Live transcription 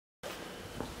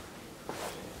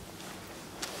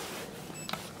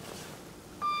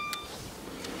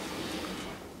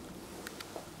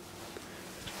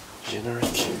Generic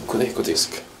KONE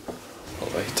disk.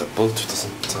 Oh wait, Bluetooth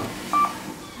doesn't...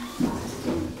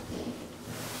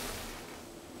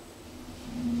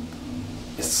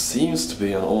 It seems to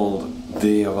be an old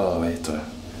DEVE elevator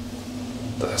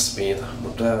that has been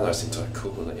modernized into a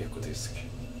KONE disk.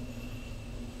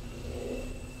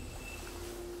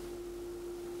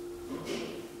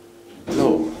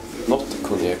 No, not the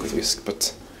KONE disk,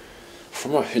 but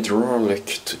from a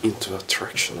hydraulic into a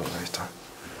traction elevator.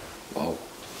 Wow.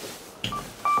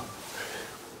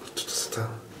 What does that?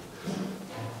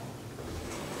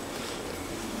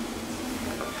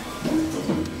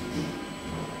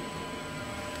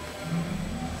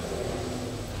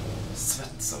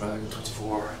 Svetsarvägen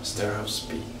 24, Stairhouse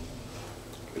B.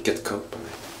 We get company.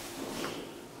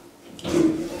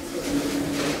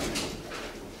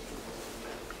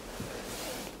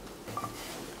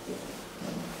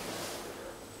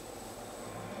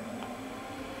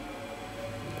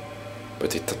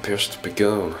 But it appears to be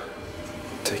gone,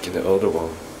 taking the other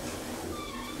one.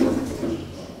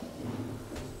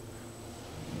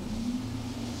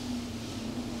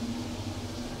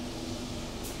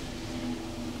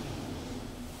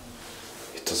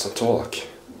 It doesn't talk.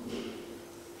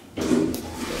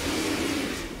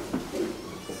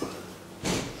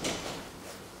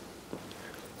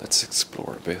 Let's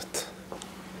explore a bit.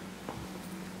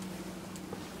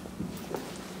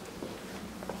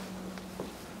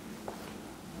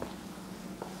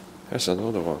 Here's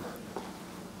another one.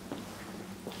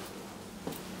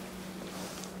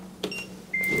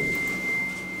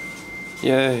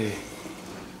 Yay!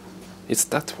 It's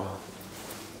that one.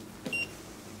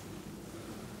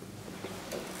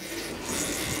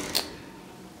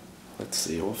 Let's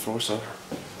see, all floors are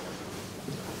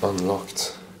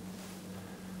unlocked.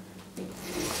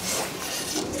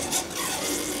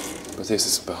 But this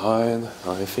is behind.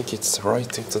 I think it's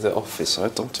right into the office. I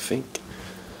don't think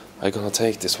I'm gonna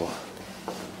take this one.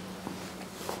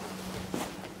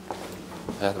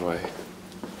 Anyway,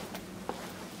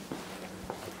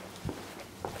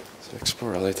 so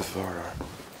explore a little further.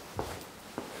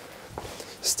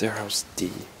 Stairhouse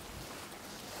D.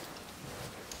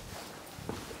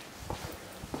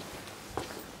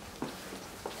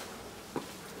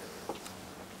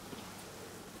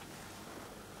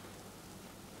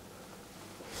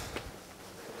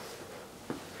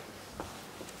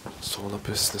 Solna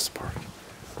Business Park.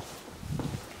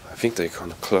 I think they're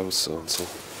gonna close soon, so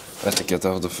I have to get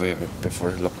out of here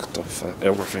before they locked off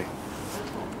everything.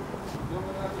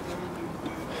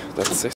 That's it.